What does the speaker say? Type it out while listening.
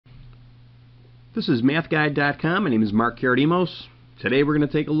This is MATHguide.com. My name is Mark Karadimos. Today we're going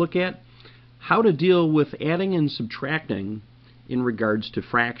to take a look at how to deal with adding and subtracting in regards to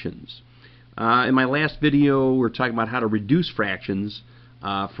fractions. In my last video, we were talking about how to reduce fractions.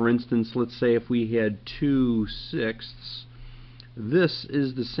 For instance, let's say if we had 2/6, this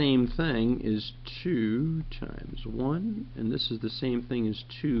is the same thing as 2 times 1, and this is the same thing as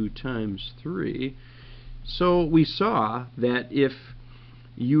 2 times 3. So we saw that if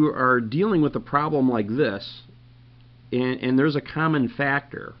you are dealing with a problem like this, and there's a common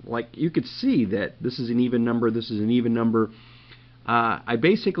factor, like you could see that this is an even number, this is an even number. I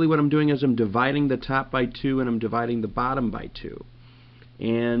basically, what I'm doing is I'm dividing the top by 2 and I'm dividing the bottom by 2.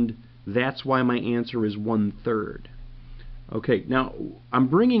 And that's why my answer is 1/3. Okay, now I'm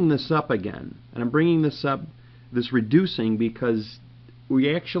bringing this up again, and I'm bringing this up, this reducing, because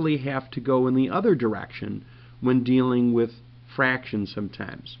we actually have to go in the other direction when dealing with fractions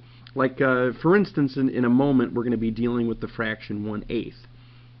sometimes. Like, for instance, in a moment, we're going to be dealing with the fraction 1/8.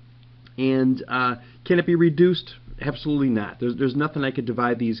 And can it be reduced? Absolutely not. There's nothing I could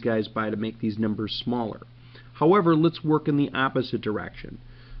divide these guys by to make these numbers smaller. However, let's work in the opposite direction.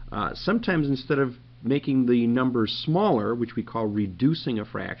 Sometimes instead of making the numbers smaller, which we call reducing a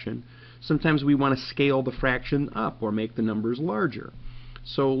fraction, sometimes we want to scale the fraction up or make the numbers larger.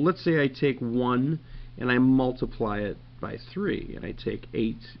 So let's say I take 1 and I multiply it by 3, and I take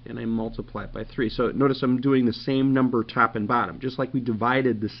 8 and I multiply it by 3. So notice I'm doing the same number top and bottom. Just like we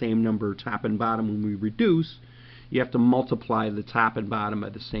divided the same number top and bottom when we reduce, you have to multiply the top and bottom by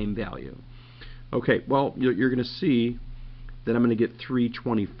the same value. Okay, well, you're going to see that I'm going to get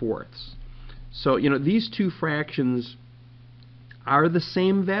 3/24. So, these two fractions are the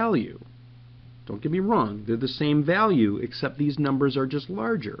same value. Don't get me wrong, they're the same value, except these numbers are just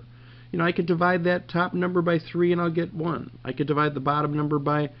larger. I could divide that top number by 3 and I'll get 1. I could divide the bottom number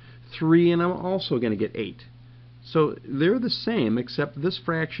by 3 and I'm also going to get 8. So they're the same, except this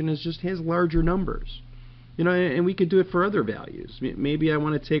fraction just has larger numbers. And we could do it for other values. Maybe I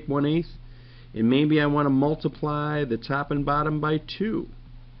want to take 1/8, and maybe I want to multiply the top and bottom by 2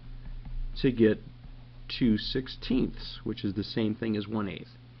 to get 2/16, which is the same thing as 1/8.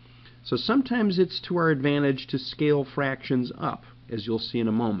 So sometimes it's to our advantage to scale fractions up, as you'll see in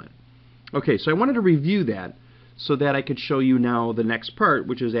a moment. Okay, so I wanted to review that so that I could show you now the next part,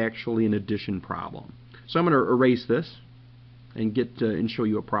 which is actually an addition problem. So I'm going to erase this and and show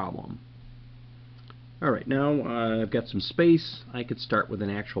you a problem. Alright, now I've got some space. I could start with an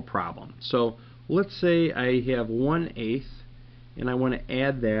actual problem. So let's say I have 1/8 and I want to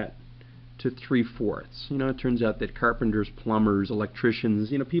add that to 3/4. It turns out that carpenters, plumbers,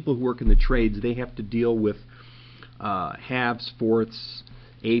 electricians, people who work in the trades, they have to deal with halves, fourths,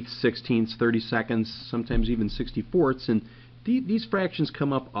 eighths, 16ths, 32nds, sometimes even 64ths, and these fractions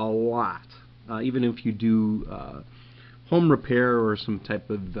come up a lot. Even if you do home repair or some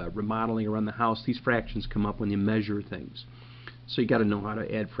type of remodeling around the house, these fractions come up when you measure things. So you got to know how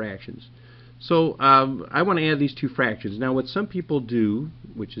to add fractions. So I want to add these two fractions. Now what some people do,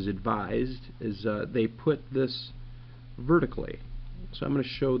 which is advised, is they put this vertically. So I'm going to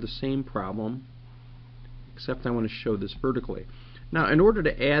show the same problem, except I want to show this vertically. Now in order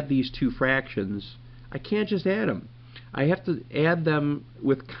to add these two fractions, I can't just add them. I have to add them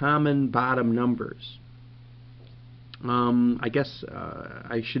with common bottom numbers. I guess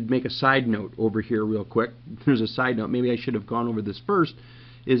I should make a side note over here real quick. There's a side note. Maybe I should have gone over this first,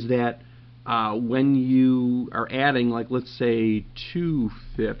 is that when you are adding, like let's say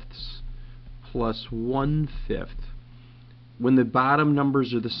 2/5 plus 1/5, when the bottom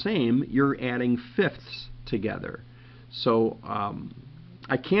numbers are the same, you're adding fifths together. So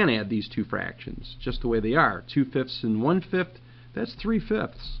I can add these two fractions just the way they are. 2/5 and 1/5, that's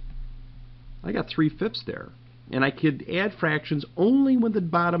 3/5. I got 3/5 there. And I could add fractions only when the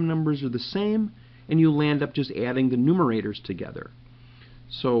bottom numbers are the same, and you land up just adding the numerators together.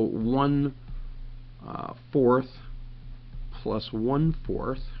 So 1/4 plus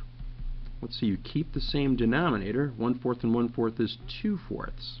 1/4. Let's see, you keep the same denominator. 1/4 and 1/4 is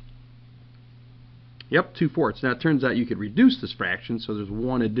 2/4. Yep, 2/4. Now it turns out you could reduce this fraction, so there's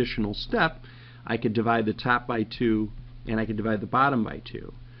one additional step. I could divide the top by 2, and I could divide the bottom by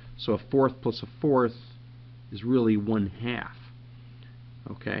 2. So 1/4 plus 1/4 is really 1/2.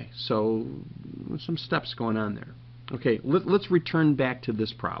 Okay, so there's some steps going on there. Okay, let's return back to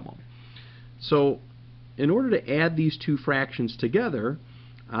this problem. So in order to add these two fractions together,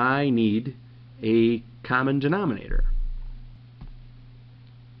 I need a common denominator.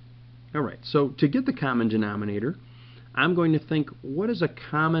 Alright, so to get the common denominator, I'm going to think, what is a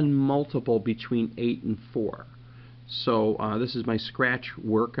common multiple between 8 and 4? So this is my scratch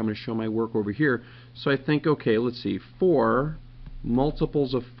work. I'm going to show my work over here. So I think, okay, let's see, 4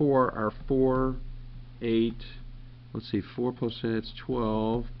 multiples of 4 are 4, 8, let's see, 4 plus 8 is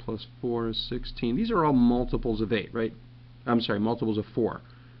 12, plus 4 is 16. These are all multiples of 8, right? I'm sorry, multiples of 4.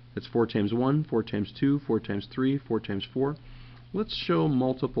 That's 4 times 1, 4 times 2, 4 times 3, 4 times 4. Let's show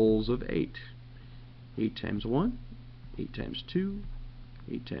multiples of 8. 8 times 1, 8 times 2,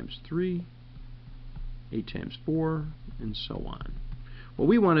 8 times 3, 8 times 4, and so on. What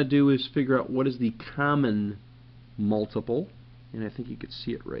we want to do is figure out what is the common multiple, and I think you could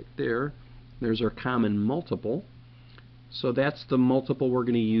see it right there. There's our common multiple. So that's the multiple we're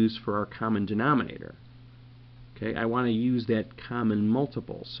going to use for our common denominator. Okay, I want to use that common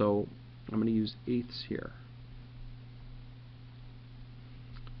multiple, so I'm going to use eighths here.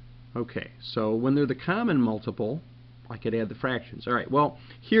 Okay, so when they're the common multiple, I could add the fractions. All right, well,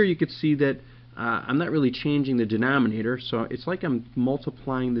 here you could see that I'm not really changing the denominator, so it's like I'm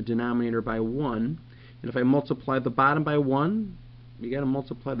multiplying the denominator by 1. And if I multiply the bottom by 1, you got to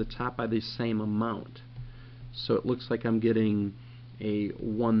multiply the top by the same amount. So it looks like I'm getting a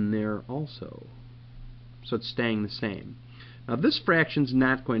 1 there also. So it's staying the same. Now this fraction's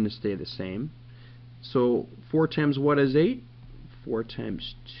not going to stay the same. So 4 times what is 8? 4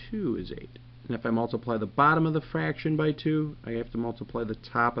 times 2 is 8. And if I multiply the bottom of the fraction by 2, I have to multiply the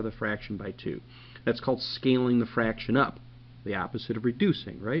top of the fraction by 2. That's called scaling the fraction up. The opposite of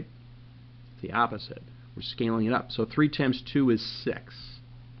reducing, right? The opposite. We're scaling it up. So 3 times 2 is 6.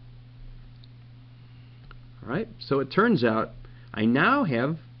 Alright, so it turns out I now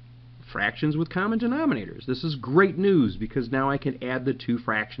have fractions with common denominators. This is great news because now I can add the two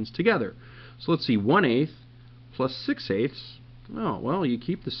fractions together. So let's see, 1/8 plus 6/8. Oh, well, you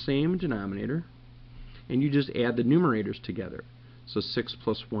keep the same denominator and you just add the numerators together. So 6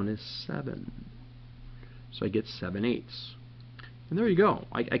 plus 1 is 7. So I get 7/8. And there you go.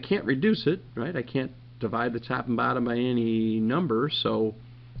 I can't reduce it, right? I can't divide the top and bottom by any number, so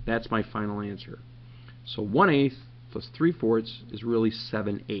that's my final answer. So 1/8 plus 3/4 is really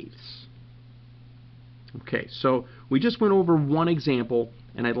 7/8. Okay, so we just went over one example,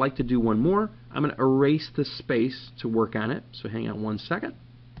 and I'd like to do one more. I'm going to erase the space to work on it, so hang on one second.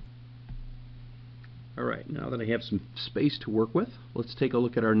 Alright, now that I have some space to work with, let's take a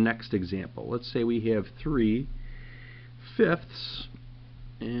look at our next example. Let's say we have 3/5,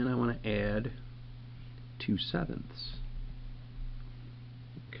 and I want to add 2/7.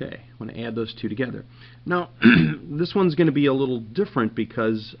 Okay, I want to add those two together. Now, this one's going to be a little different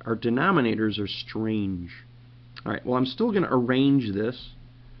because our denominators are strange. Alright, well, I'm still going to arrange this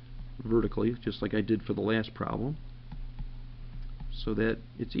vertically, just like I did for the last problem, so that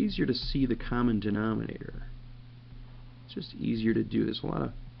it's easier to see the common denominator. It's just easier to do this. A lot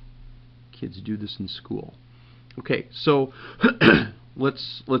of kids do this in school. Okay, so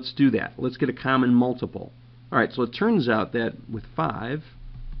let's do that. Let's get a common multiple. Alright, so it turns out that with 5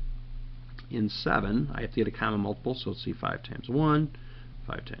 and 7, I have to get a common multiple, so let's see, 5 times 1,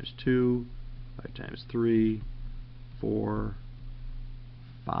 5 times 2, 5 times 3, 4,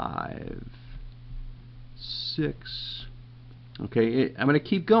 5, 6. Okay, I'm going to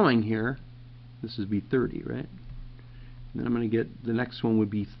keep going here. This would be 30, right? And then I'm going to get, the next one would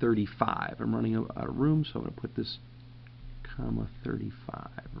be 35. I'm running out of room, so I'm going to put this comma 35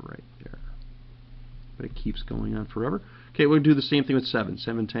 right there. But it keeps going on forever. Okay, we'll do the same thing with 7.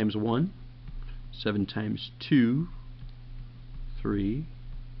 7 times 1, 7 times 2, 3,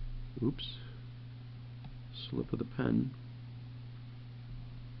 oops, slip of the pen,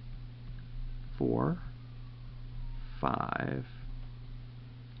 4, 5,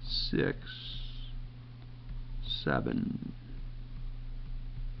 6, 7.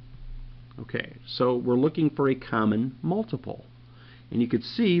 Okay, so we're looking for a common multiple. And you could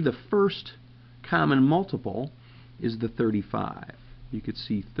see the first common multiple is the 35. You could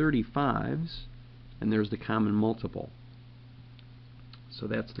see 35s, and there's the common multiple. So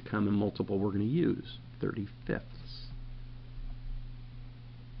that's the common multiple we're going to use, 35ths.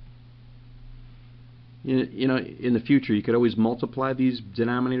 You know, in the future, you could always multiply these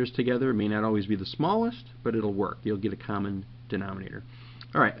denominators together. It may not always be the smallest, but it'll work. You'll get a common denominator.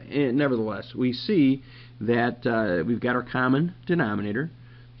 All right, and nevertheless, we see that we've got our common denominator.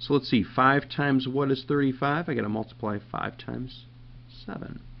 So let's see, 5 times what is 35? I got to multiply 5 times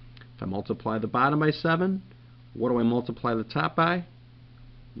 7. If I multiply the bottom by 7, what do I multiply the top by?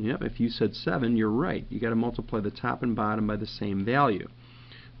 Yep, if you said 7, you're right. You got to multiply the top and bottom by the same value.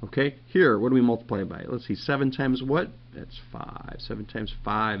 Okay, here, what do we multiply by? Let's see, 7 times what? That's 5. 7 times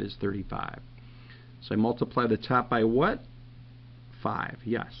 5 is 35. So I multiply the top by what? 5,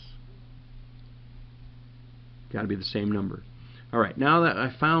 yes. Got to be the same number. All right, now that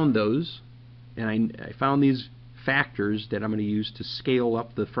I found those, and I found these factors that I'm going to use to scale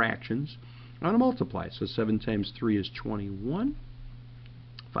up the fractions, I'm going to multiply. So 7 times 3 is 21.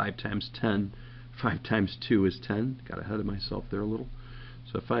 5 times 10, 5 times 2 is 10. Got ahead of myself there a little.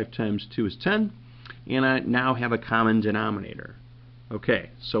 So 5 times 2 is 10. And I now have a common denominator. Okay,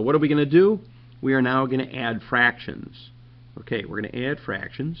 so what are we going to do? We are now going to add fractions. Okay, we're going to add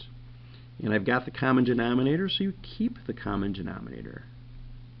fractions. And I've got the common denominator, so you keep the common denominator.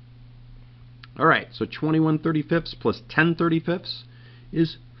 Alright, so 21 35ths plus 10 35ths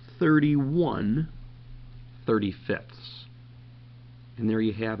is 31 35ths. And there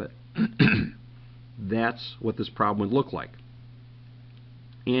you have it. That's what this problem would look like.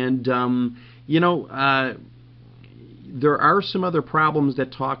 And, there are some other problems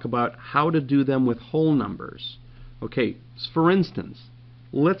that talk about how to do them with whole numbers. Okay, for instance,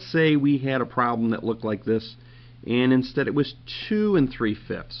 let's say we had a problem that looked like this, and instead it was 2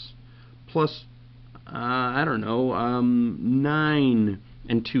 3/5 plus, 9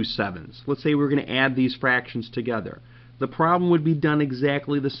 2/7. Let's say we're going to add these fractions together. The problem would be done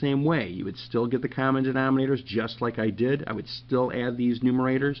exactly the same way. You would still get the common denominators just like I did. I would still add these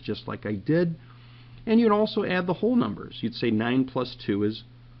numerators just like I did. And you'd also add the whole numbers. You'd say 9 plus 2 is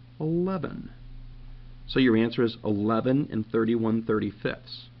 11. So your answer is 11 31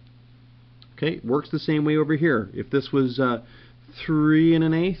 35ths. Okay, it works the same way over here. If this was 3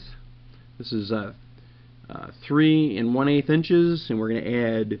 1/8, this is 3 1/8 inches, and we're going to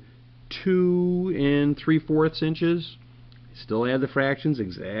add 2 3/4 inches. Still add the fractions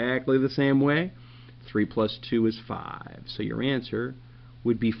exactly the same way. 3 plus 2 is 5. So your answer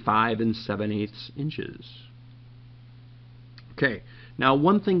would be 5 7/8 inches. Okay, now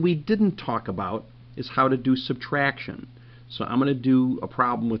one thing we didn't talk about is how to do subtraction. So I'm going to do a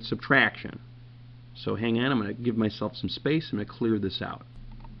problem with subtraction. So hang on, I'm going to give myself some space. I'm going to clear this out.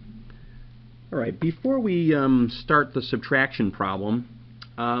 Alright, before we start the subtraction problem,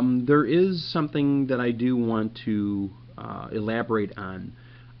 there is something that I do want to elaborate on.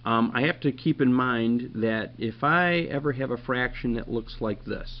 I have to keep in mind that if I ever have a fraction that looks like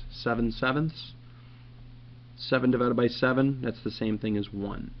this, 7/7, 7 divided by 7, that's the same thing as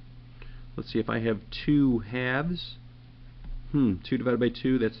 1. Let's see, if I have 2 halves, 2 divided by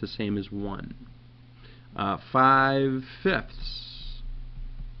 2, that's the same as 1. 5/5,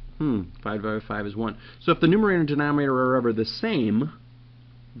 5 divided by 5 is 1. So if the numerator and denominator are ever the same,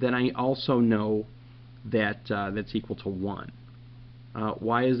 then I also know that that's equal to 1.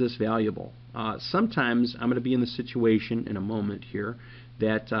 Why is this valuable? Sometimes I'm going to be in the situation in a moment here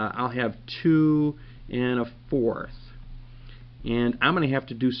that I'll have 2 1/4, and I'm going to have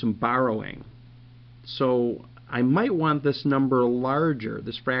to do some borrowing. So I might want this number larger,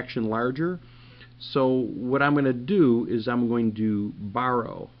 this fraction larger. So what I'm going to do is I'm going to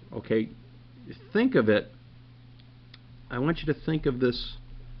borrow. Okay, think of it. I want you to think of this.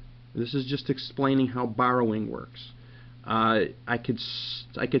 This is just explaining how borrowing works. I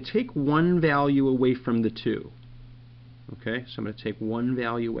could take one value away from the 2. Okay, so I'm going to take one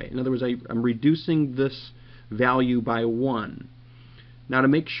value away. In other words, I'm reducing this value by 1. Now to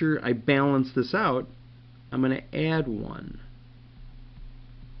make sure I balance this out, I'm going to add 1.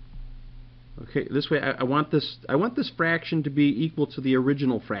 Okay, this way I want this fraction to be equal to the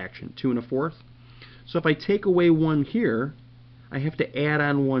original fraction, 2 1/4. So if I take away 1 here, I have to add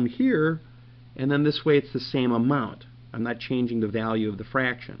on 1 here, and then this way it's the same amount. I'm not changing the value of the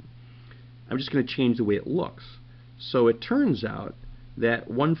fraction. I'm just going to change the way it looks. So it turns out that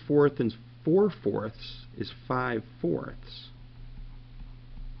 1/4 and 4/4 is 5/4.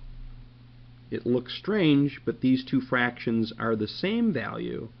 It looks strange, but these two fractions are the same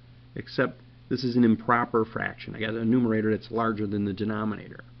value, except this is an improper fraction. I got a numerator that's larger than the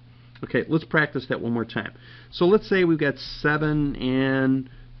denominator. Okay, let's practice that one more time. So let's say we've got 7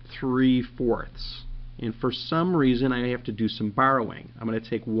 3/4. And for some reason I have to do some borrowing. I'm going to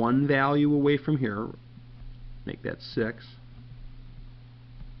take one value away from here, make that 6.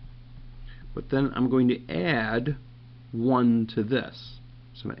 But then I'm going to add 1 to this.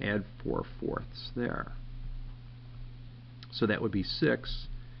 So I'm going to add 4/4 there. So that would be 6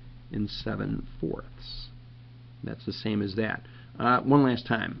 7/4. That's the same as that. One last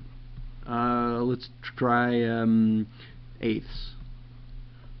time. Let's try 1/8.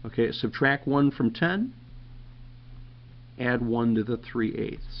 Okay, subtract 1 from 10, add 1 to the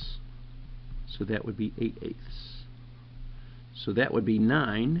 3/8. So that would be 8/8. So that would be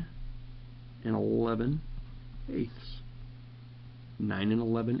 9 11/8. 9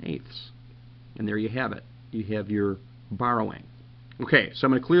 11/8. And there you have it. You have your borrowing. Okay, so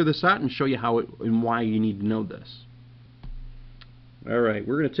I'm going to clear this out and show you how and why you need to know this. Alright,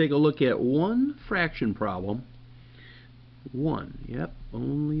 we're going to take a look at one fraction problem. One, yep,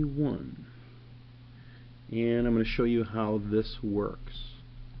 only one. And I'm going to show you how this works.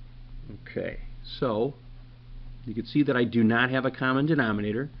 Okay, so you can see that I do not have a common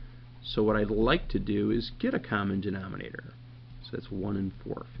denominator. So what I'd like to do is get a common denominator. So that's 1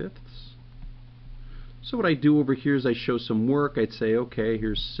 4/5. So what I do over here is I show some work. I'd say, okay,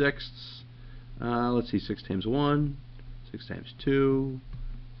 here's sixths. Let's see, 6 times 1, 6 times 2,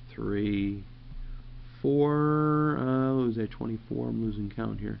 3, 4. What was that, 24? I'm losing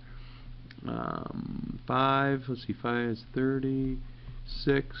count here. 5, let's see, 5 is 30,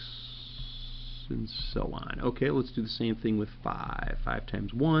 6, and so on. Okay, let's do the same thing with 5. 5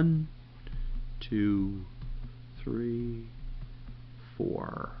 times 1, 2, 3,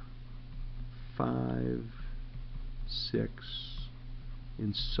 4, 5, 6,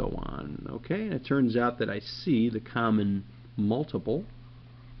 and so on. Okay, and it turns out that I see the common multiple,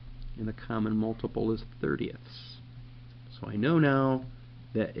 and the common multiple is 30ths. So I know now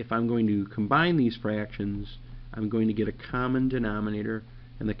that if I'm going to combine these fractions, I'm going to get a common denominator,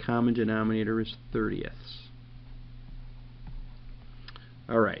 and the common denominator is 30ths.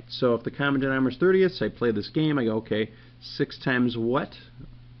 Alright, so if the common denominator is 30ths, I play this game. I go, okay, 6 times what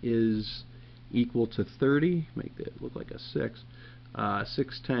is equal to 30? Make that look like a 6.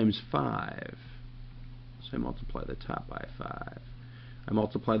 6 times 5. So I multiply the top by 5. I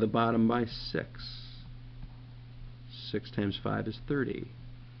multiply the bottom by 6. 6 times 5 is 30.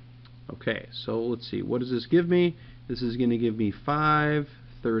 Okay, so let's see. What does this give me? This is going to give me 5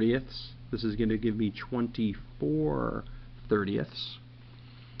 30ths. This is going to give me 24 30ths.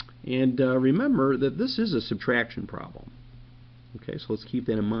 And remember that this is a subtraction problem. Okay, so let's keep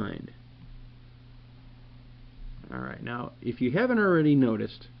that in mind. Alright, now if you haven't already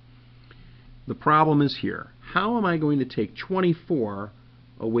noticed, the problem is here. How am I going to take 24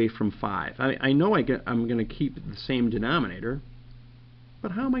 away from 5? I know I'm going to keep the same denominator,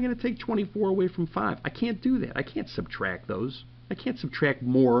 but how am I going to take 24 away from 5? I can't do that. I can't subtract those. I can't subtract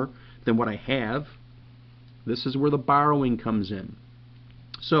more than what I have. This is where the borrowing comes in.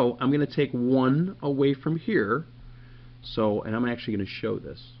 So I'm going to take 1 away from here. So, and I'm actually going to show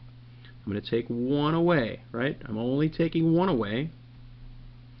this. I'm going to take 1 away, right? I'm only taking 1 away,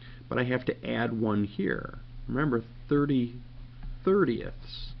 but I have to add 1 here. Remember, 30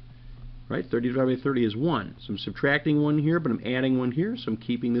 30ths, right? 30 divided by 30 is 1. So I'm subtracting 1 here, but I'm adding 1 here, so I'm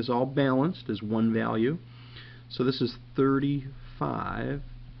keeping this all balanced as one value. So this is 35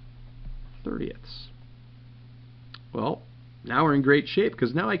 30ths. Well, now we're in great shape,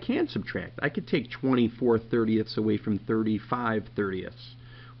 because now I can subtract. I could take 24 30ths away from 35 30ths.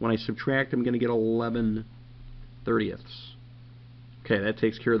 When I subtract, I'm going to get 11 30ths. Okay, that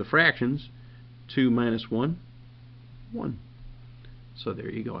takes care of the fractions. 2 minus 1, 1. So there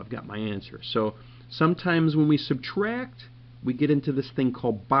you go, I've got my answer. So sometimes when we subtract, we get into this thing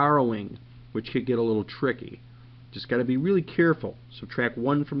called borrowing, which could get a little tricky. Just got to be really careful. Subtract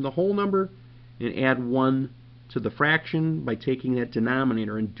 1 from the whole number and add 1 to the fraction by taking that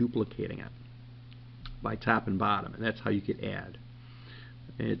denominator and duplicating it by top and bottom. And that's how you could add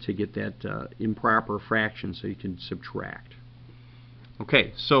to get that improper fraction so you can subtract.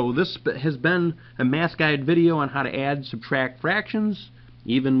 Okay, so this has been a MATHguide video on how to add and subtract fractions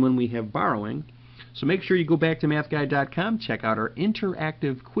even when we have borrowing. So make sure you go back to MATHguide.com, check out our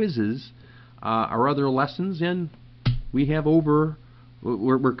interactive quizzes, our other lessons, and we have we're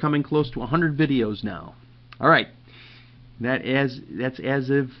coming close to 100 videos now. All right, that's as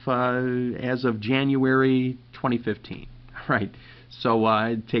of January 2015. All right,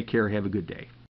 so take care, have a good day.